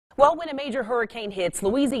Well, when a major hurricane hits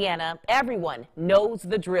Louisiana, everyone knows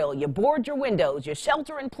the drill. You board your windows, you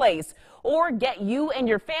shelter in place, or get you and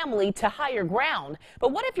your family to higher ground.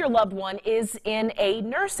 But what if your loved one is in a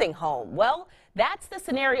nursing home? Well, that's the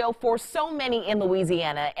scenario for so many in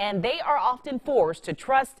Louisiana, and they are often forced to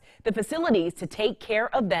trust the facilities to take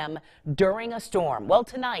care of them during a storm. Well,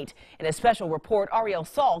 tonight, in a special report, Ariel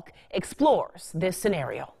Salk explores this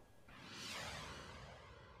scenario.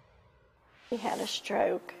 He had a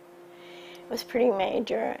stroke. It was pretty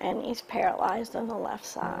major, and he's paralyzed on the left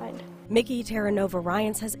side. Mickey Terranova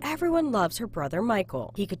Ryan says everyone loves her brother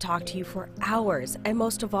Michael. He could talk to you for hours, and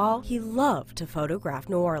most of all, he loved to photograph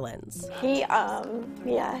New Orleans. He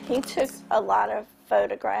took a lot of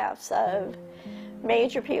photographs of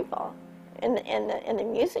major people in the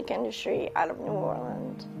music industry out of New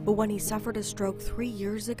Orleans. But when he suffered a stroke 3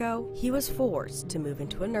 years ago, he was forced to move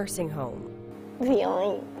into a nursing home. The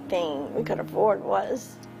only thing we could afford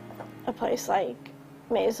was a place like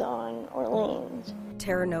Maison, Orleans.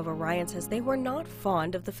 Terranova Ryan says they were not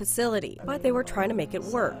fond of the facility, but they were trying to make it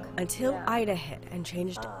work until Ida hit and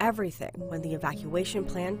changed everything when the evacuation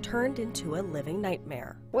plan turned into a living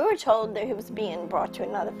nightmare. We were told that he was being brought to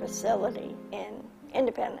another facility in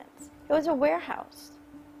Independence. It was a warehouse.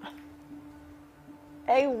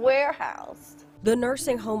 A warehouse. The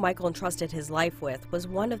nursing home Michael entrusted his life with was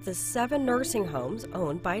one of the 7 nursing homes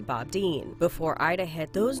owned by Bob Dean. Before Ida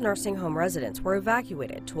hit, those nursing home residents were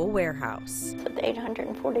evacuated to a warehouse. With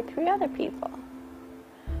 843 other people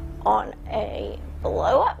on a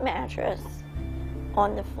blow-up mattress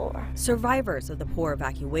on the floor. Survivors of the poor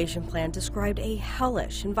evacuation plan described a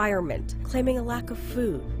hellish environment, claiming a lack of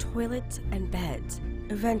food, toilets, and beds.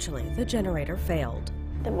 Eventually, the generator failed.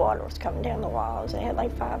 The water was coming down the walls. They had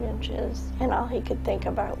like 5 inches. And all he could think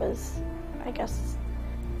about was, I guess,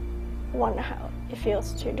 wonder how it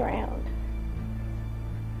feels to drown.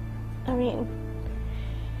 I mean,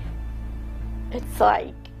 it's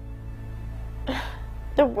like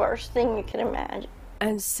the worst thing you can imagine.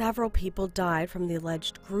 And several people died from the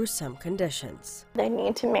alleged gruesome conditions. They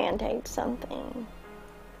need to mandate something.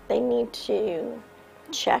 They need to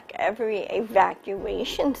check every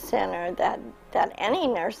evacuation center that any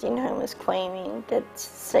nursing home is claiming that's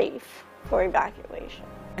safe for evacuation.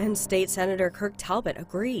 And State Senator Kirk Talbot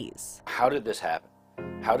agrees. How did this happen?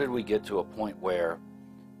 How did we get to a point where,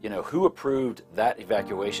 who approved that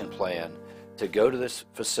evacuation plan to go to this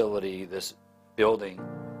facility, this building,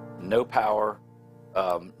 no power,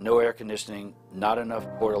 no air conditioning, not enough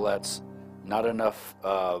portalets, not enough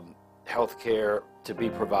health care to be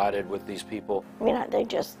provided with these people? I mean, they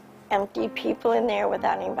just empty people in there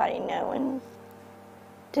without anybody knowing.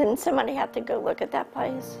 Didn't somebody have to go look at that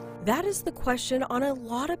place? That is the question on a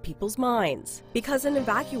lot of people's minds, because an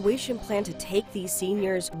evacuation plan to take these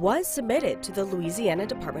seniors was submitted to the Louisiana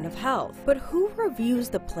Department of Health. But who reviews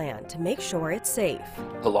the plan to make sure it's safe?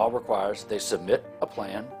 The law requires they submit a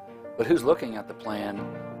plan, but who's looking at the plan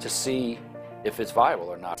to see if it's viable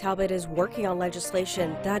or not? Talbot is working on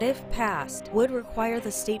legislation that, if passed, would require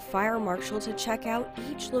the state fire marshal to check out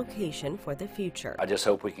each location for the future. I just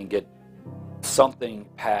hope we can get something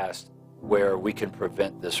passed where we can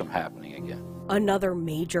prevent this from happening again. Another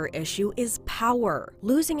major issue is power.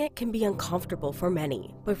 Losing it can be uncomfortable for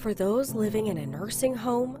many, but for those living in a nursing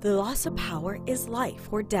home, the loss of power is life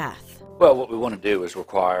or death. Well, what we want to do is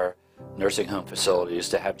require nursing home facilities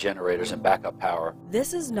to have generators and backup power.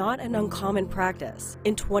 This is not an uncommon practice.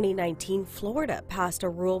 In 2019, Florida passed a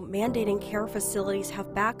rule mandating care facilities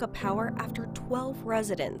have backup power after 12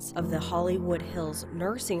 residents of the Hollywood Hills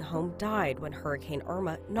nursing home died when Hurricane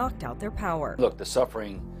Irma knocked out their power. Look, the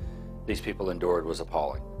suffering these people endured was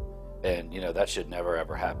appalling. And, that should never,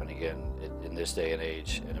 ever happen again in this day and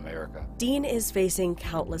age in America. Dean is facing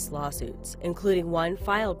countless lawsuits, including one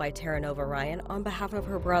filed by Terranova Ryan on behalf of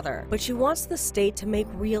her brother. But she wants the state to make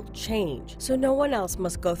real change, so no one else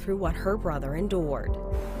must go through what her brother endured.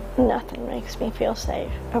 Nothing makes me feel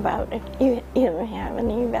safe about it, even having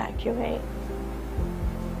to evacuate.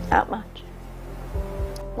 Not much.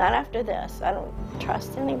 Not after this. I don't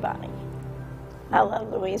trust anybody. I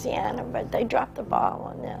love Louisiana, but they dropped the ball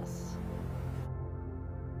on this.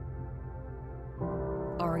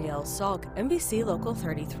 Ariel Salk, NBC Local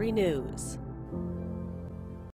 33 News.